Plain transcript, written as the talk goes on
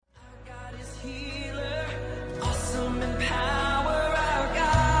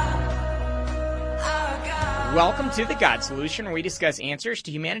Welcome to The God Solution, where we discuss answers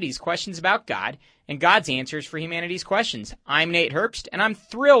to humanity's questions about God and God's answers for humanity's questions. I'm Nate Herbst, and I'm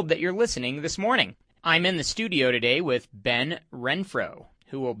thrilled that you're listening this morning. I'm in the studio today with Ben Renfro,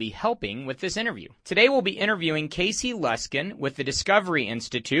 who will be helping with this interview. Today we'll be interviewing Casey Luskin with the Discovery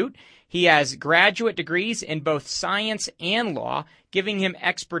Institute. He has graduate degrees in both science and law, giving him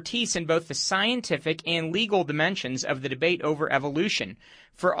expertise in both the scientific and legal dimensions of the debate over evolution.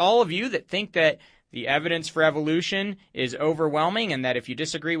 For all of you that think that the evidence for evolution is overwhelming and that if you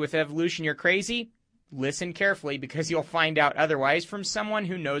disagree with evolution, you're crazy, listen carefully because you'll find out otherwise from someone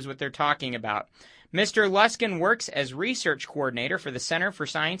who knows what they're talking about. Mr. Luskin works as research coordinator for the Center for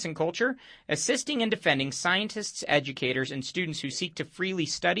Science and Culture, assisting and defending scientists, educators, and students who seek to freely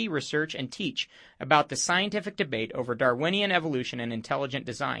study, research, and teach about the scientific debate over Darwinian evolution and intelligent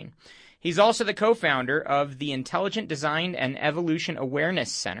design. He's also the co-founder of the Intelligent Design and Evolution Awareness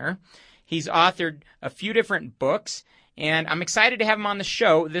Center. He's authored a few different books, and I'm excited to have him on the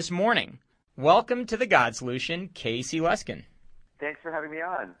show this morning. Welcome to The God Solution, Casey Luskin. Thanks for having me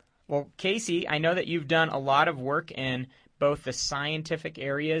on. Well, Casey, I know that you've done a lot of work in both the scientific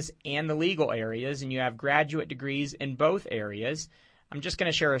areas and the legal areas, and you have graduate degrees in both areas. I'm just going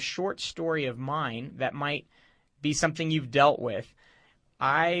to share a short story of mine that might be something you've dealt with.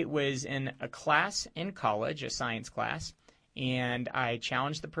 I was in a class in college, a science class, and I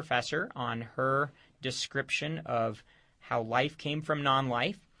challenged the professor on her description of how life came from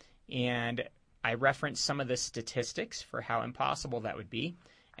non-life, and I referenced some of the statistics for how impossible that would be,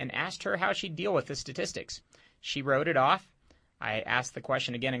 and asked her how she'd deal with the statistics. She wrote it off. I asked the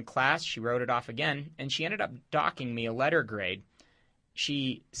question again in class. She wrote it off again, and she ended up docking me a letter grade.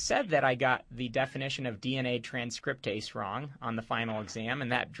 She said that I got the definition of DNA transcriptase wrong on the final exam,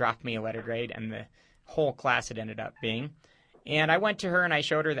 and that dropped me a letter grade, and the whole class it ended up being. And I went to her and I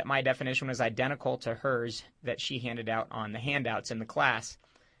showed her that my definition was identical to hers that she handed out on the handouts in the class.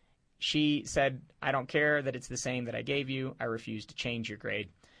 She said, "I don't care that it's the same that I gave you. I refuse to change your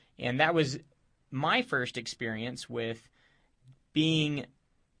grade." And that was my first experience with being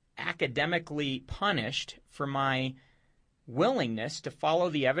academically punished for my willingness to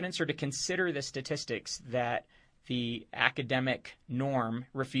follow the evidence or to consider the statistics that the academic norm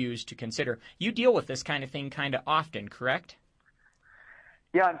refused to consider. You deal with this kind of thing kind of often, correct?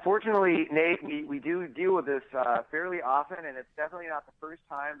 Yeah, unfortunately, Nate, we do deal with this fairly often, and it's definitely not the first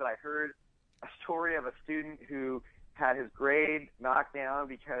time that I heard a story of a student who had his grade knocked down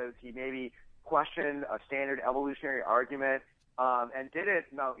because he maybe questioned a standard evolutionary argument and did it,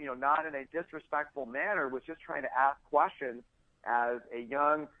 not in a disrespectful manner, was just trying to ask questions as a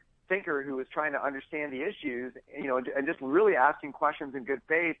young thinker who was trying to understand the issues, and just really asking questions in good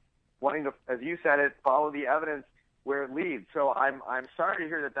faith, wanting to, as you said it, follow the evidence where it leads. So I'm sorry to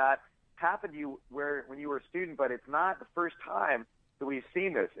hear that happened to you when you were a student, but it's not the first time that we've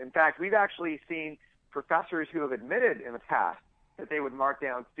seen this. In fact, we've actually seen professors who have admitted in the past that they would mark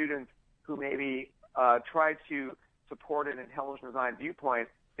down students who maybe tried to support an intelligent design viewpoint.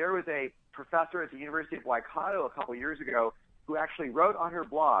 There was a professor at the University of Waikato a couple years ago who actually wrote on her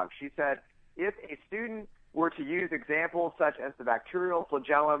blog, she said, if a student were to use examples such as the bacterial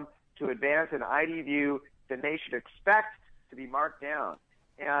flagellum to advance an ID view, then they should expect to be marked down.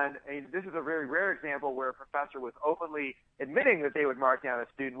 And this is a very rare example where a professor was openly admitting that they would mark down a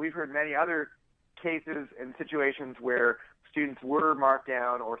student. We've heard many other cases and situations where students were marked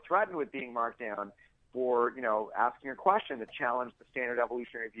down or threatened with being marked down for, asking a question that challenged the standard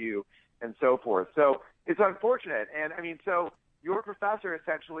evolutionary view and so forth. So it's unfortunate. And so your professor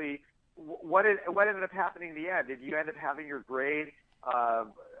essentially, what ended up happening in the end? Did you end up having your grade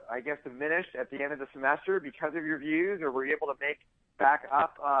diminished at the end of the semester because of your views, or were you able to make back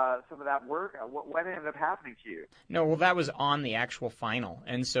up some of that work? What ended up happening to you? No, well, that was on the actual final.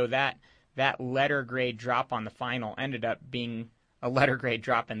 And so that letter grade drop on the final ended up being a letter grade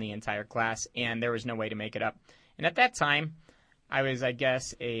drop in the entire class, and there was no way to make it up. And at that time, I was,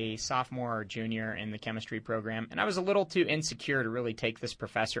 a sophomore or junior in the chemistry program, and I was a little too insecure to really take this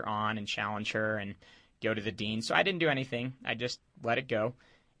professor on and challenge her and go to the dean. So I didn't do anything. I just let it go.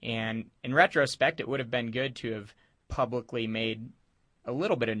 And in retrospect, it would have been good to have publicly made a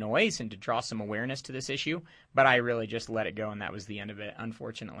little bit of noise and to draw some awareness to this issue, but I really just let it go, and that was the end of it,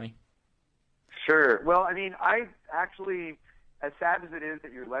 unfortunately. Sure. Well, I actually, as sad as it is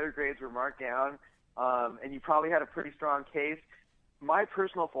that your letter grades were marked down, and you probably had a pretty strong case, my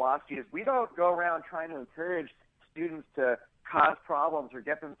personal philosophy is we don't go around trying to encourage students to cause problems or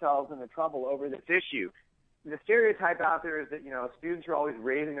get themselves into trouble over this issue. The stereotype out there is that, students are always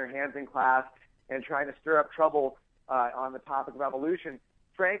raising their hands in class and trying to stir up trouble on the topic of evolution.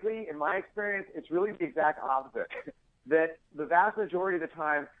 frankly, in my experience, it's really the exact opposite. That the vast majority of the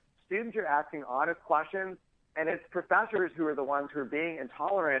time, students are asking honest questions, and it's professors who are the ones who are being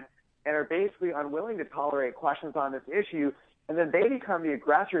intolerant and are basically unwilling to tolerate questions on this issue, and then they become the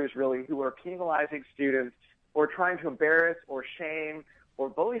aggressors, really, who are penalizing students or trying to embarrass or shame or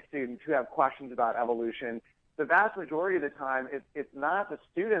bully students who have questions about evolution. The vast majority of the time, it's not the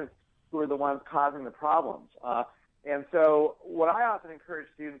students who are the ones causing the problems. And so what I often encourage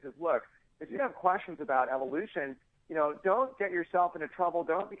students is, look, if you have questions about evolution, don't get yourself into trouble.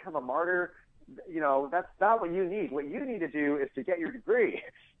 Don't become a martyr. That's not what you need. What you need to do is to get your degree.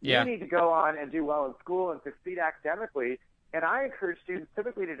 Yeah. You need to go on and do well in school and succeed academically. And I encourage students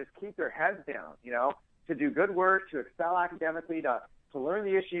typically to just keep their heads down, to do good work, to excel academically, to learn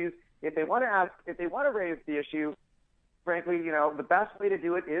the issues. If they want to raise the issue, frankly, the best way to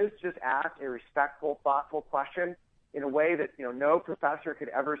do it is just ask a respectful, thoughtful question in a way that, no professor could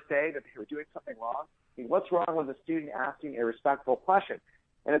ever say that they were doing something wrong. I mean, what's wrong with a student asking a respectful question?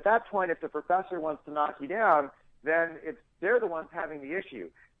 And at that point, if the professor wants to knock you down, then they're the ones having the issue.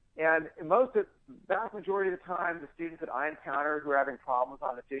 And vast majority of the time, the students that I encounter who are having problems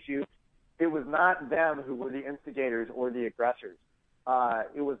on this issue, it was not them who were the instigators or the aggressors.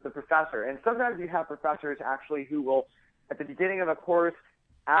 It was the professor. And sometimes you have professors actually who will, at the beginning of a course,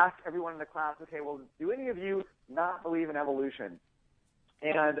 ask everyone in the class, okay, well, do any of you not believe in evolution?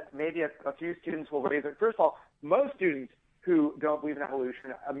 And maybe a few students will raise it. First of all, most students who don't believe in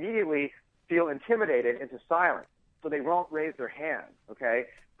evolution immediately feel intimidated into silence, so they won't raise their hands, okay?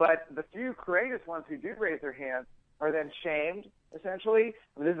 But the few courageous ones who do raise their hands are then shamed, essentially.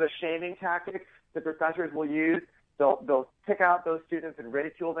 This is a shaming tactic that professors will use. They'll pick out those students and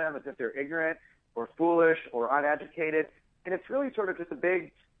ridicule them as if they're ignorant or foolish or uneducated. And it's really sort of just a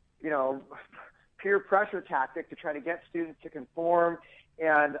big, peer pressure tactic to try to get students to conform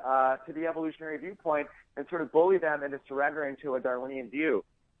and to the evolutionary viewpoint and sort of bully them into surrendering to a Darwinian view.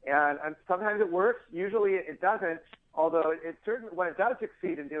 And sometimes it works. Usually it doesn't, although what it does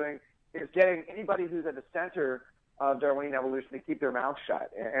succeed in doing is getting anybody who's a dissenter of Darwinian evolution to keep their mouth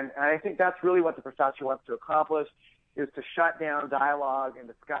shut. And I think that's really what the professor wants to accomplish, is to shut down dialogue and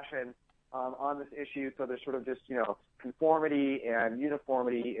discussion on this issue, so there's sort of just, conformity and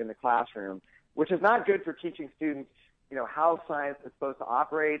uniformity in the classroom, which is not good for teaching students, how science is supposed to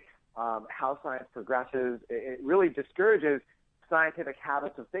operate, how science progresses. It really discourages scientific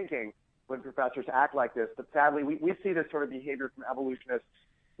habits of thinking when professors act like this. But sadly, we see this sort of behavior from evolutionists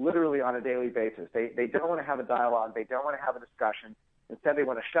literally on a daily basis. They don't want to have a dialogue. They don't want to have a discussion. Instead, they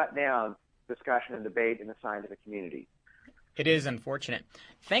want to shut down discussion and debate in the scientific community. It is unfortunate.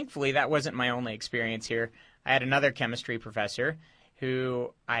 Thankfully, that wasn't my only experience here. I had another chemistry professor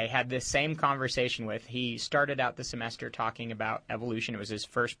who I had this same conversation with. He started out the semester talking about evolution. It was his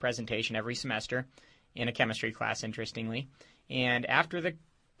first presentation every semester in a chemistry class, interestingly. And after the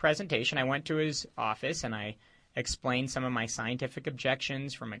presentation, I went to his office and I explained some of my scientific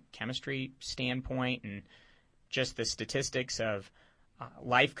objections from a chemistry standpoint and just the statistics of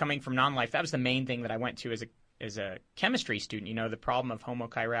life coming from non-life. That was the main thing that I went to as a chemistry student, the problem of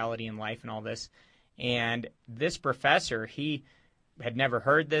homochirality in life and all this. And this professor, he had never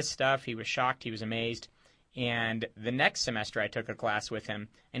heard this stuff. He was shocked. He was amazed. And the next semester I took a class with him,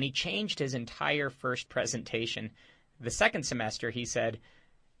 and he changed his entire first presentation. The second semester he said,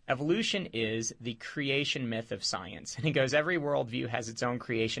 evolution is the creation myth of science. And he goes, every worldview has its own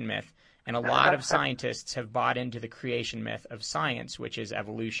creation myth, and a lot of scientists have bought into the creation myth of science, which is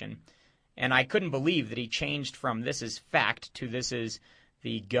evolution. And I couldn't believe that he changed from this is fact to this is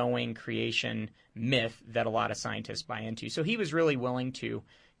the going creation myth that a lot of scientists buy into. So he was really willing to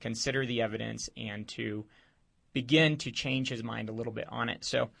consider the evidence and to begin to change his mind a little bit on it.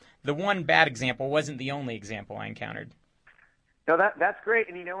 So the one bad example wasn't the only example I encountered. No, that's great.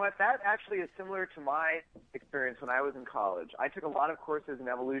 And you know what? That actually is similar to my experience when I was in college. I took a lot of courses in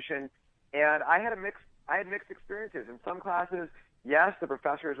evolution, and I had mixed experiences. In some classes, yes, the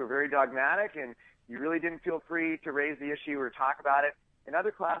professors were very dogmatic, and you really didn't feel free to raise the issue or talk about it. In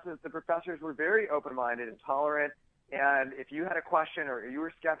other classes, the professors were very open-minded and tolerant, and if you had a question or you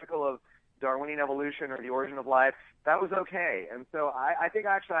were skeptical of Darwinian evolution or the origin of life, that was okay. And so I think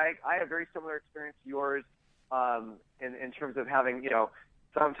actually I had a very similar experience to yours in terms of having,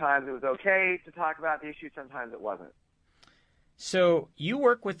 sometimes it was okay to talk about the issue, sometimes it wasn't. So you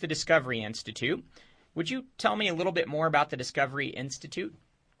work with the Discovery Institute. Would you tell me a little bit more about the Discovery Institute?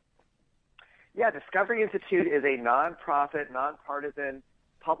 Yeah, Discovery Institute is a nonprofit, nonpartisan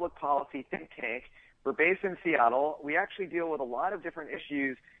public policy think tank. We're based in Seattle. We actually deal with a lot of different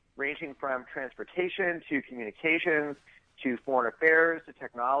issues ranging from transportation to communications to foreign affairs to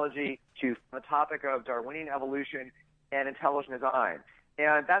technology to the topic of Darwinian evolution and intelligent design.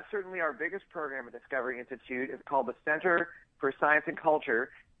 And that's certainly our biggest program at Discovery Institute. It's called the Center for Science and Culture.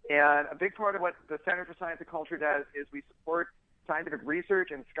 And a big part of what the Center for Science and Culture does is we support scientific research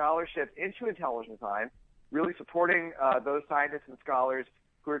and scholarship into intelligent design, really supporting those scientists and scholars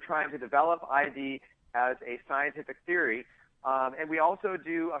who are trying to develop ID as a scientific theory. And we also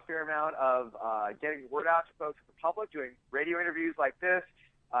do a fair amount of getting word out to folks in the public, doing radio interviews like this,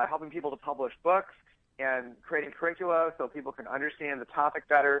 helping people to publish books, and creating curricula so people can understand the topic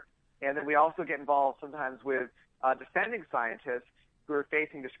better. And then we also get involved sometimes with defending scientists who are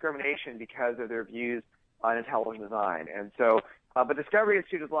facing discrimination because of their views on intelligent design. And so, but Discovery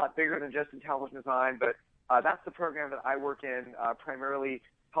Institute is a lot bigger than just intelligent design, but that's the program that I work in, primarily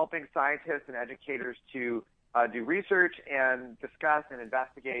helping scientists and educators to do research and discuss and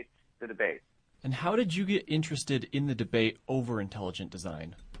investigate the debate. And how did you get interested in the debate over intelligent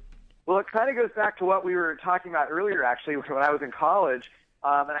design? Well, it kind of goes back to what we were talking about earlier, actually, when I was in college,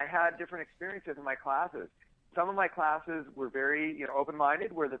 and I had different experiences in my classes. Some of my classes were very,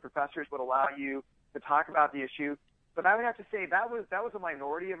 open-minded, where the professors would allow you to talk about the issue. But I would have to say that was a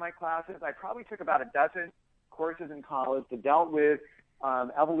minority of my classes. I probably took about a dozen courses in college that dealt with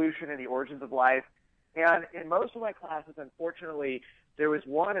evolution and the origins of life. And in most of my classes, unfortunately, there was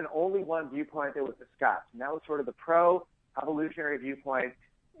one and only one viewpoint that was discussed, and that was sort of the pro-evolutionary viewpoint.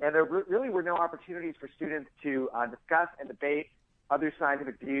 And there really were no opportunities for students to discuss and debate other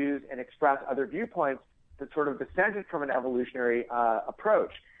scientific views and express other viewpoints that sort of dissented from an evolutionary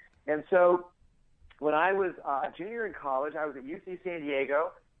approach. And so when I was a junior in college, I was at UC San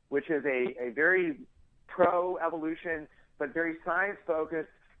Diego, which is a very pro-evolution but very science-focused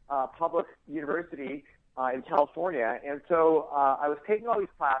public university in California. And so I was taking all these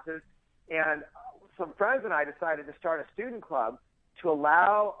classes, and some friends and I decided to start a student club to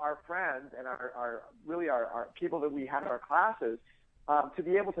allow our friends and our people that we had in our classes to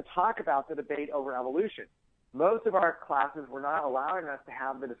be able to talk about the debate over evolution. Most of our classes were not allowing us to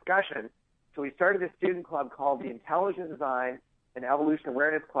have the discussion, so we started a student club called the Intelligent Design and Evolution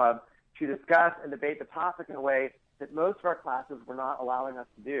Awareness Club to discuss and debate the topic in a way that most of our classes were not allowing us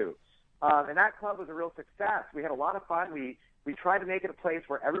to do. And that club was a real success. We had a lot of fun. We tried to make it a place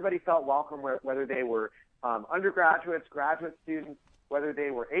where everybody felt welcome, whether they were undergraduates, graduate students, whether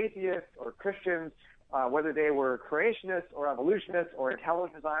they were atheists or Christians, whether they were creationists or evolutionists or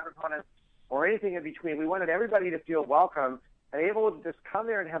intelligent design proponents or anything in between. We wanted everybody to feel welcome and able to just come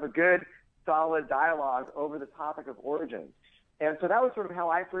there and have a good, solid dialogue over the topic of origins. And so that was sort of how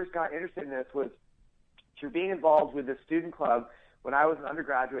I first got interested in this, was through being involved with the student club when I was an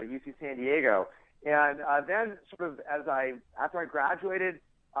undergraduate at UC San Diego. And then sort of after I graduated,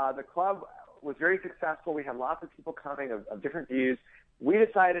 the club was very successful. We had lots of people coming of different views. We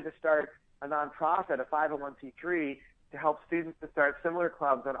decided to start a nonprofit, a 501c3, to help students to start similar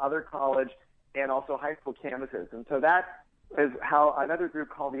clubs on other college and also high school campuses. And so that is how another group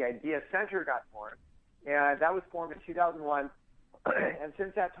called the Idea Center got formed. And that was formed in 2001. And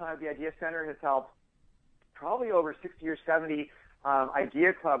since that time, the Idea Center has helped probably over 60 or 70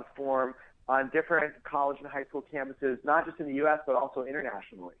 idea clubs form on different college and high school campuses, not just in the U.S., but also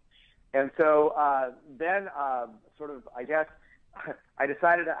internationally. And so then I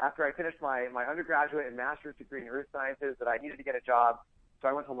decided after I finished my undergraduate and master's degree in earth sciences that I needed to get a job. So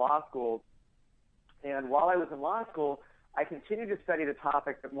I went to law school. And while I was in law school, I continued to study the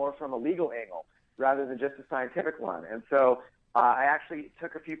topic, but more from a legal angle rather than just a scientific one. And so I actually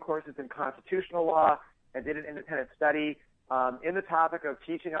took a few courses in constitutional law and did an independent study in the topic of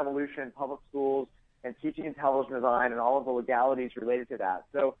teaching evolution in public schools and teaching intelligent design and all of the legalities related to that.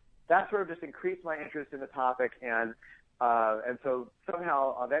 So that sort of just increased my interest in the topic, and so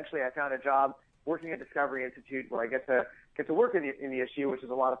somehow eventually I found a job working at Discovery Institute where I get to work in the issue, which is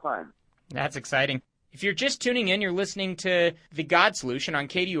a lot of fun. That's exciting. If you're just tuning in, you're listening to The God Solution on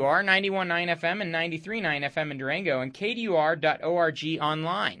KDUR 91.9 FM and 93.9 FM in Durango and KDUR.org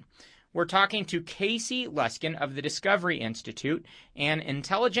online. We're talking to Casey Luskin of the Discovery Institute, an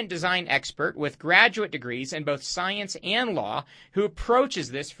intelligent design expert with graduate degrees in both science and law, who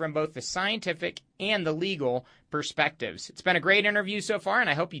approaches this from both the scientific and the legal perspectives. It's been a great interview so far, and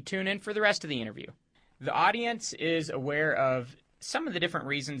I hope you tune in for the rest of the interview. The audience is aware of some of the different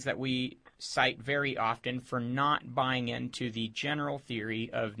reasons that we cite very often for not buying into the general theory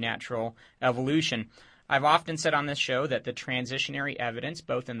of natural evolution. I've often said on this show that the transitionary evidence,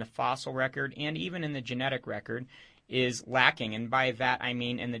 both in the fossil record and even in the genetic record, is lacking. And by that I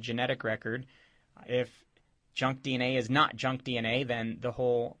mean in the genetic record, if junk DNA is not junk DNA, then the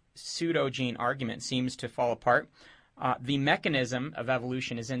whole pseudogene argument seems to fall apart. The mechanism of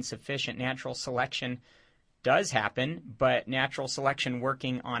evolution is insufficient. Natural selection does happen, but natural selection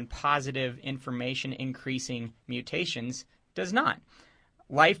working on positive information increasing mutations does not.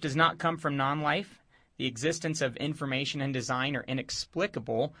 Life does not come from non-life. The existence of information and design are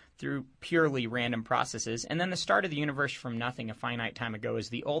inexplicable through purely random processes. And then the start of the universe from nothing a finite time ago is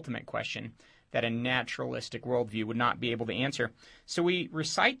the ultimate question that a naturalistic worldview would not be able to answer. So we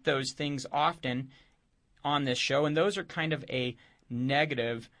recite those things often on this show, and those are kind of a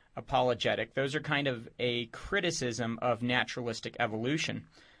negative apologetic. Those are kind of a criticism of naturalistic evolution.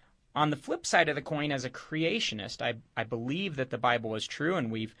 On the flip side of the coin, as a creationist, I believe that the Bible is true,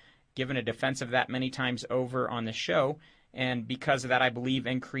 and we've given a defense of that many times over on the show, and because of that, I believe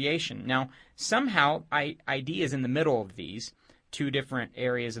in creation. Now, somehow, ID is in the middle of these two different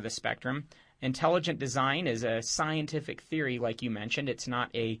areas of the spectrum. Intelligent design is a scientific theory, like you mentioned. It's not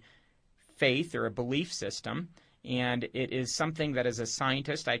a faith or a belief system, and it is something that as a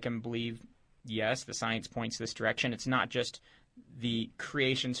scientist I can believe, yes, the science points this direction. It's not just the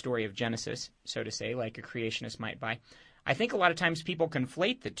creation story of Genesis, so to say, like a creationist might buy. I think a lot of times people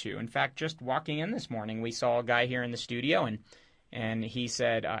conflate the two. In fact, just walking in this morning, we saw a guy here in the studio, and he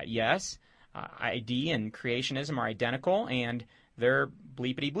said, yes, ID and creationism are identical, and they're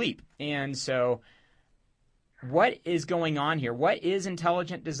bleepity bleep. And so what is going on here? What is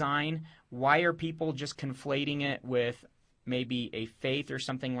intelligent design? Why are people just conflating it with maybe a faith or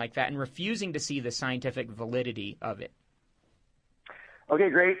something like that and refusing to see the scientific validity of it? Okay,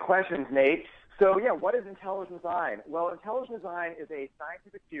 great questions, Nate. So, what is intelligent design? Well, intelligent design is a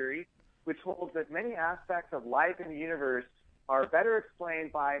scientific theory which holds that many aspects of life in the universe are better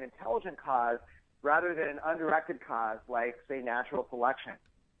explained by an intelligent cause rather than an undirected cause like, say, natural selection.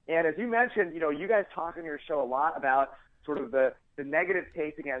 And as you mentioned, you guys talk in your show a lot about sort of the negative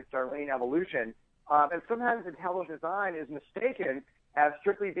case against Darwinian evolution. And sometimes intelligent design is mistaken as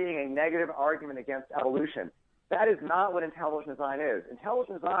strictly being a negative argument against evolution. That is not what intelligent design is.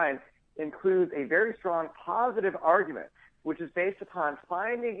 Intelligent design includes a very strong positive argument, which is based upon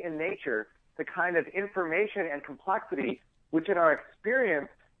finding in nature the kind of information and complexity which in our experience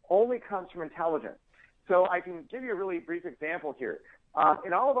only comes from intelligence. So I can give you a really brief example here.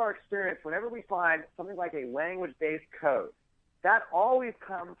 In all of our experience, whenever we find something like a language-based code, that always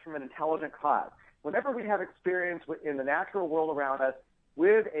comes from an intelligent cause. Whenever we have experience in the natural world around us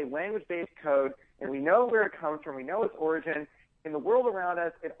with a language-based code, and we know where it comes from, we know its origin, in the world around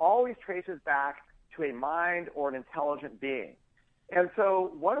us, it always traces back to a mind or an intelligent being. And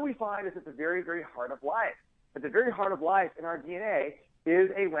so what do we find is at the very, very heart of life. At the very heart of life in our DNA is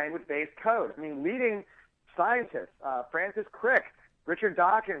a language-based code. I mean, leading scientists, Francis Crick, Richard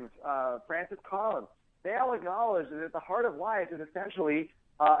Dawkins, Francis Collins, they all acknowledge that at the heart of life is essentially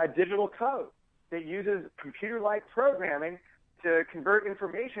a digital code that uses computer-like programming to convert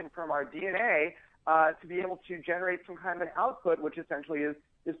information from our DNA to be able to generate some kind of an output, which essentially is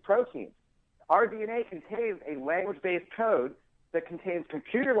proteins. Our DNA contains a language-based code that contains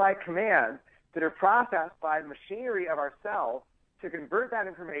computer-like commands that are processed by the machinery of our cells to convert that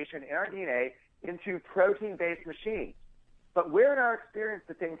information in our DNA into protein-based machines. But where in our experience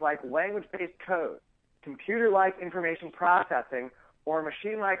do things like language-based code, computer-like information processing, or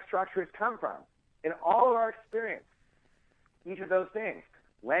machine-like structures come from? In all of our experience, each of those things,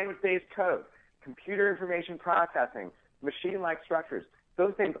 language-based code, computer information processing, machine-like structures,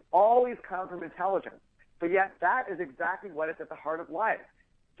 those things always come from intelligence. But yet that is exactly what is at the heart of life.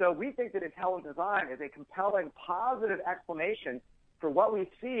 So we think that intelligent design is a compelling, positive explanation for what we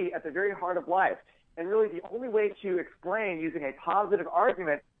see at the very heart of life. And really the only way to explain using a positive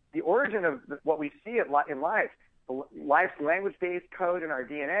argument the origin of what we see in life, life's language-based code in our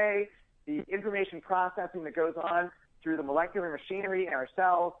DNA, the information processing that goes on through the molecular machinery in our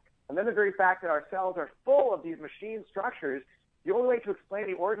cells, and then the very fact that our cells are full of these machine structures, the only way to explain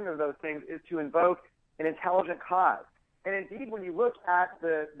the origin of those things is to invoke an intelligent cause. And indeed, when you look at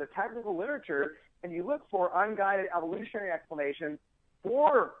the technical literature and you look for unguided evolutionary explanations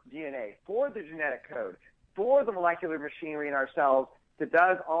for DNA, for the genetic code, for the molecular machinery in our cells that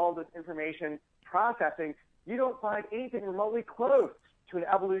does all this information processing, you don't find anything remotely close to an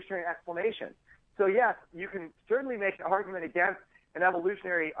evolutionary explanation. So yes, you can certainly make an argument against an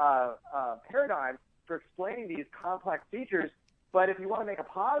evolutionary paradigm for explaining these complex features, but if you want to make a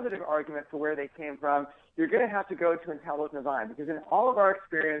positive argument for where they came from, you're going to have to go to intelligent design, because in all of our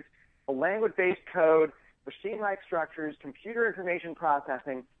experience, a language-based code, machine-like structures, computer information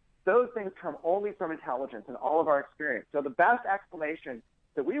processing, those things come only from intelligence in all of our experience. So the best explanation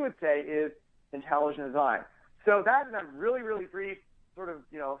that we would say is intelligent design. So that, in a really, really brief sort of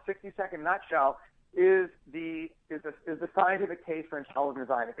 60-second nutshell, is the scientific case for intelligent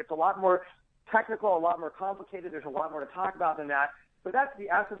design. It gets a lot more technical, a lot more complicated. There's a lot more to talk about than that. But that's the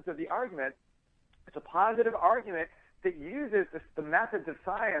essence of the argument. It's a positive argument that uses the methods of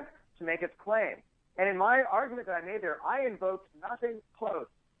science to make its claim. And in my argument that I made there, I invoked nothing close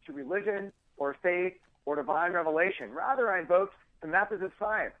to religion or faith or divine revelation. Rather, I invoked the methods of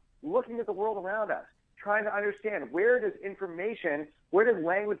science, looking at the world around us, trying to understand where does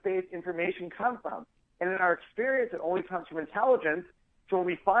language-based information come from? And in our experience, it only comes from intelligence. So when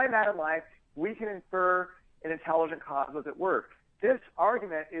we find that in life, we can infer an intelligent cause was at work. This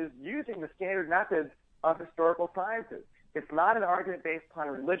argument is using the standard methods of historical sciences. It's not an argument based upon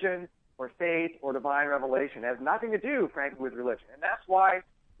religion or faith or divine revelation. It has nothing to do, frankly, with religion. And that's why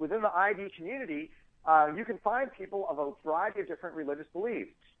within the ID community, you can find people of a variety of different religious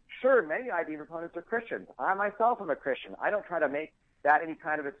beliefs. Sure, many ID proponents are Christians. I myself am a Christian. I don't try to make that any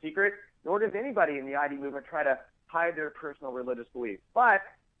kind of a secret, nor does anybody in the ID movement try to hide their personal religious beliefs. But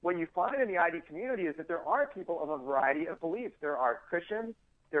what you find in the ID community is that there are people of a variety of beliefs. There are Christians,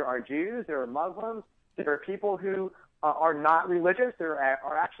 there are Jews, there are Muslims, there are people who are not religious, there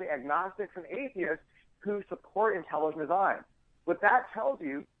are actually agnostics and atheists who support intelligent design. What that tells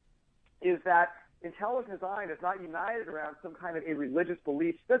you is that intelligent design is not united around some kind of a religious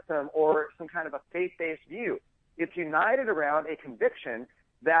belief system or some kind of a faith-based view. It's united around a conviction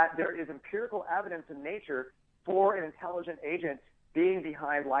that there is empirical evidence in nature for an intelligent agent being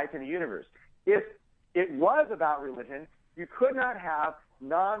behind life in the universe. If it was about religion, you could not have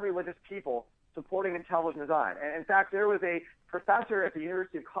non-religious people supporting intelligent design. And in fact, there was a professor at the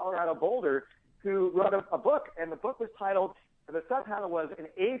University of Colorado Boulder who wrote a book, and the book was titled, the subtitle was An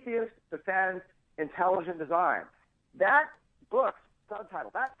Atheist Defends Intelligent Design. That book's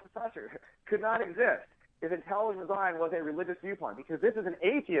subtitle, that professor, could not exist if intelligent design was a religious viewpoint, because this is an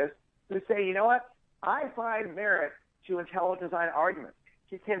atheist who say, you know what, I find merit to intelligent design arguments.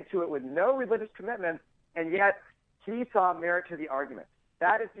 He came to it with no religious commitment, and yet he saw merit to the argument.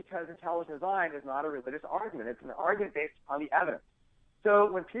 That is because intelligent design is not a religious argument. It's an argument based on the evidence.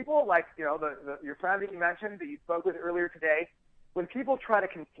 So when people like, your friend that you mentioned that you spoke with earlier today, when people try to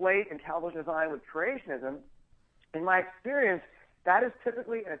conflate intelligent design with creationism, in my experience, that is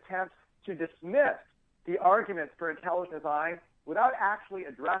typically an attempt to dismiss the arguments for intelligent design without actually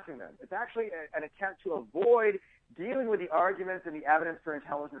addressing them. It's actually an attempt to avoid dealing with the arguments and the evidence for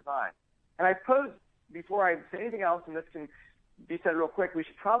intelligent design. And I suppose before I say anything else, and this can be said real quick, we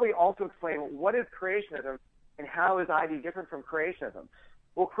should probably also explain what is creationism and how is ID different from creationism.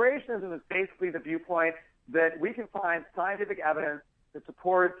 Well, creationism is basically the viewpoint that we can find scientific evidence that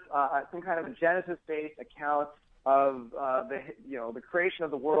supports some kind of a Genesis-based account of the creation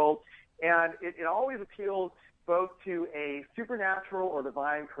of the world, and it always appeals both to a supernatural or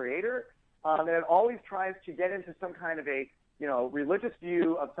divine creator, and it always tries to get into some kind of a religious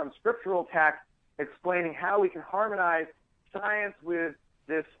view of some scriptural text explaining how we can harmonize science with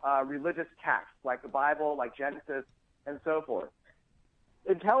this religious text, like the Bible, like Genesis, and so forth.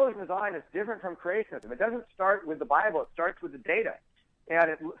 Intelligent design is different from creationism. It doesn't start with the Bible. It starts with the data.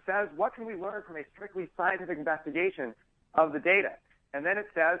 And it says, what can we learn from a strictly scientific investigation of the data? And then it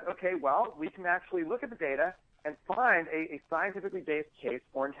says, okay, well, we can actually look at the data and find a scientifically based case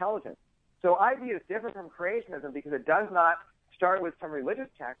for intelligence. So ID is different from creationism because it does not start with some religious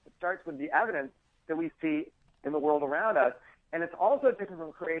text. It starts with the evidence that we see in the world around us. And it's also different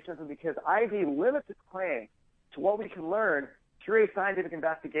from creationism because ID limits its claim to what we can learn through a scientific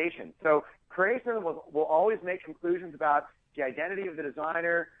investigation. So creationism will always make conclusions about the identity of the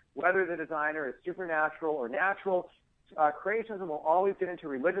designer, whether the designer is supernatural or natural. Creationism will always get into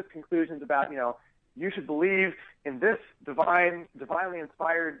religious conclusions about, you should believe in this divinely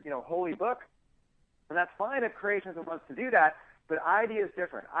inspired, holy book. And that's fine if creationism wants to do that, but ID is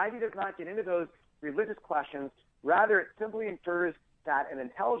different. ID does not get into those religious questions. Rather, it simply infers that an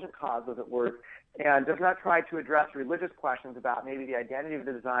intelligent cause was at work and does not try to address religious questions about maybe the identity of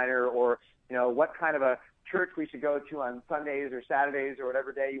the designer or, what kind of a church we should go to on Sundays or Saturdays or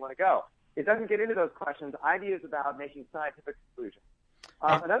whatever day you want to go. It doesn't get into those questions. ID is about making scientific conclusions.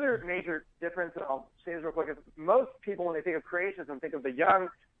 Another major difference, and I'll say this real quick, is most people, when they think of creationism, think of the young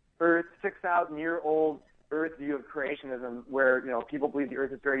Earth, 6,000-year-old Earth view of creationism where, people believe the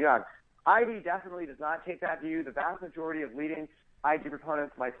Earth is very young. ID definitely does not take that view. The vast majority of leading ID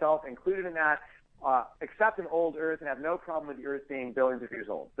proponents, myself included in that, accept an old Earth and have no problem with the Earth being billions of years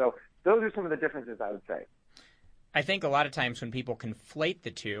old. So those are some of the differences, I would say. I think a lot of times when people conflate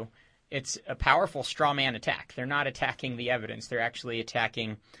the two, it's a powerful straw man attack. They're not attacking the evidence. They're actually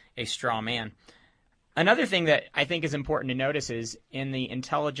attacking a straw man. Another thing that I think is important to notice is in the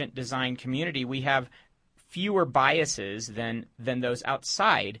intelligent design community, we have fewer biases than those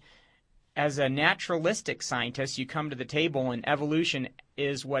outside. As a naturalistic scientist, you come to the table and evolution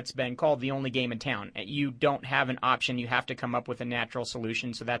is what's been called the only game in town. You don't have an option. You have to come up with a natural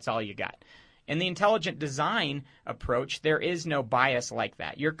solution, so that's all you got. In the intelligent design approach, there is no bias like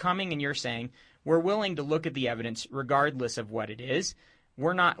that. You're coming and you're saying, we're willing to look at the evidence regardless of what it is.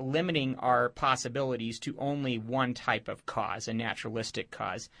 We're not limiting our possibilities to only one type of cause, a naturalistic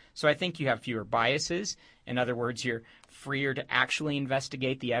cause. So I think you have fewer biases. In other words, you're freer to actually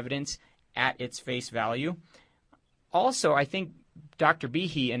investigate the evidence at its face value. Also, I think Dr.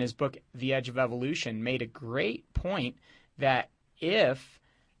 Behe in his book, The Edge of Evolution, made a great point that if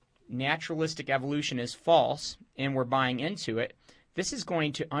naturalistic evolution is false and we're buying into it, this is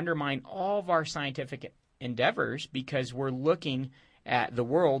going to undermine all of our scientific endeavors because we're looking at the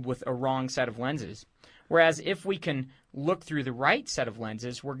world with a wrong set of lenses. Whereas if we can look through the right set of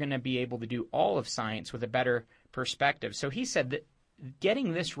lenses, we're going to be able to do all of science with a better perspective. So he said that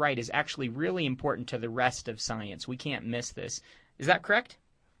getting this right is actually really important to the rest of science. We can't miss this. Is that correct?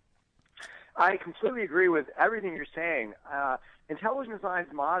 I completely agree with everything you're saying. Intelligent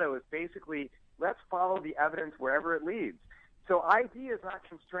design's motto is basically, let's follow the evidence wherever it leads. So ID is not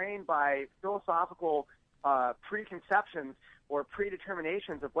constrained by philosophical preconceptions or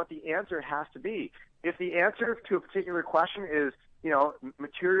predeterminations of what the answer has to be. If the answer to a particular question is,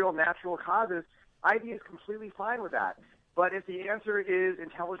 material natural causes, ID is completely fine with that. But if the answer is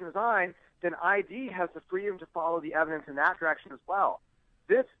intelligent design, then ID has the freedom to follow the evidence in that direction as well.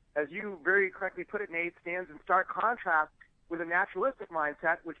 This, as you very correctly put it, Nate, stands in stark contrast with a naturalistic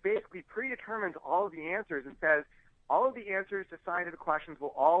mindset, which basically predetermines all of the answers and says all of the answers to scientific questions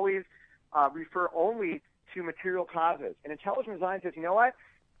will always refer only to material causes. And intelligent design says, you know what?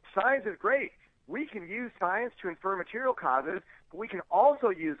 Science is great. We can use science to infer material causes, but we can also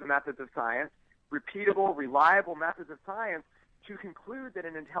use the methods of science, repeatable, reliable methods of science, to conclude that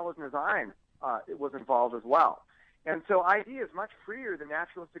an intelligent design was involved as well. And so ID is much freer than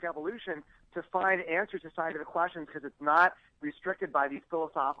naturalistic evolution to find answers to scientific questions because it's not restricted by these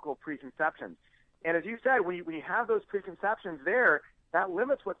philosophical preconceptions. And as you said, when you have those preconceptions there, that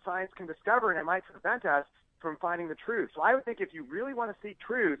limits what science can discover, and it might prevent us from finding the truth. So I would think if you really want to seek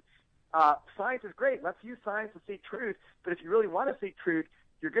truth, science is great. Let's use science to seek truth. But if you really want to seek truth,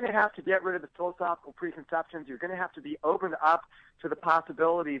 you're going to have to get rid of the philosophical preconceptions. You're going to have to be opened up to the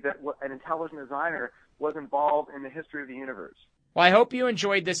possibility that an intelligent designer was involved in the history of the universe. Well, I hope you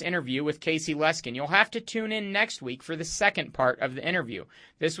enjoyed this interview with Casey Luskin. You'll have to tune in next week for the second part of the interview.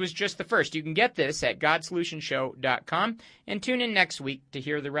 This was just the first. You can get this at GodSolutionShow.com and tune in next week to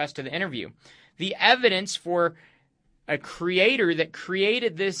hear the rest of the interview. The evidence for a creator that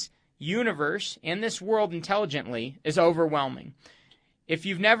created this universe and this world intelligently is overwhelming. If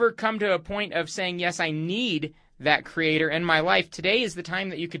you've never come to a point of saying, yes, I need that creator in my life, today is the time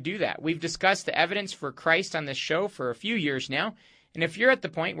that you could do that. We've discussed the evidence for Christ on this show for a few years now. And if you're at the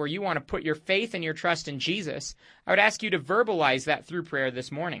point where you want to put your faith and your trust in Jesus, I would ask you to verbalize that through prayer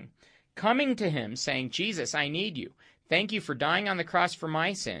this morning. Coming to him saying, Jesus, I need you. Thank you for dying on the cross for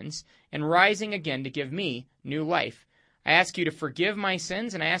my sins and rising again to give me new life. I ask you to forgive my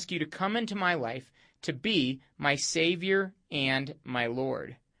sins, and I ask you to come into my life to be my Savior and my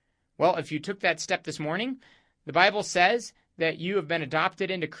Lord. Well, if you took that step this morning, the Bible says that you have been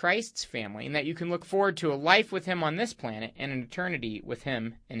adopted into Christ's family and that you can look forward to a life with him on this planet and an eternity with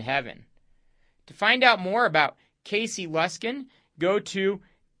him in heaven. To find out more about Casey Luskin, go to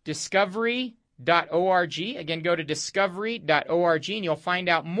discovery.org. Again, go to discovery.org and you'll find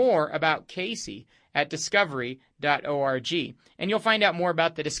out more about Casey at discovery.org. And you'll find out more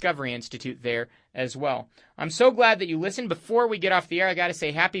about the Discovery Institute there as well. I'm so glad that you listened. Before we get off the air, I got to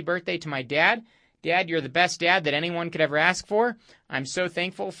say happy birthday to my dad. Dad, you're the best dad that anyone could ever ask for. I'm so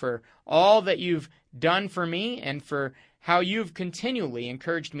thankful for all that you've done for me and for how you've continually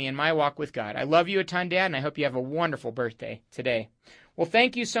encouraged me in my walk with God. I love you a ton, Dad, and I hope you have a wonderful birthday today. Well,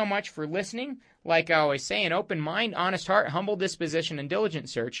 thank you so much for listening. Like I always say, an open mind, honest heart, humble disposition, and diligent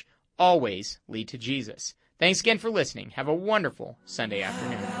search always lead to Jesus. Thanks again for listening. Have a wonderful Sunday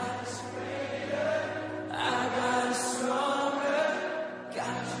afternoon.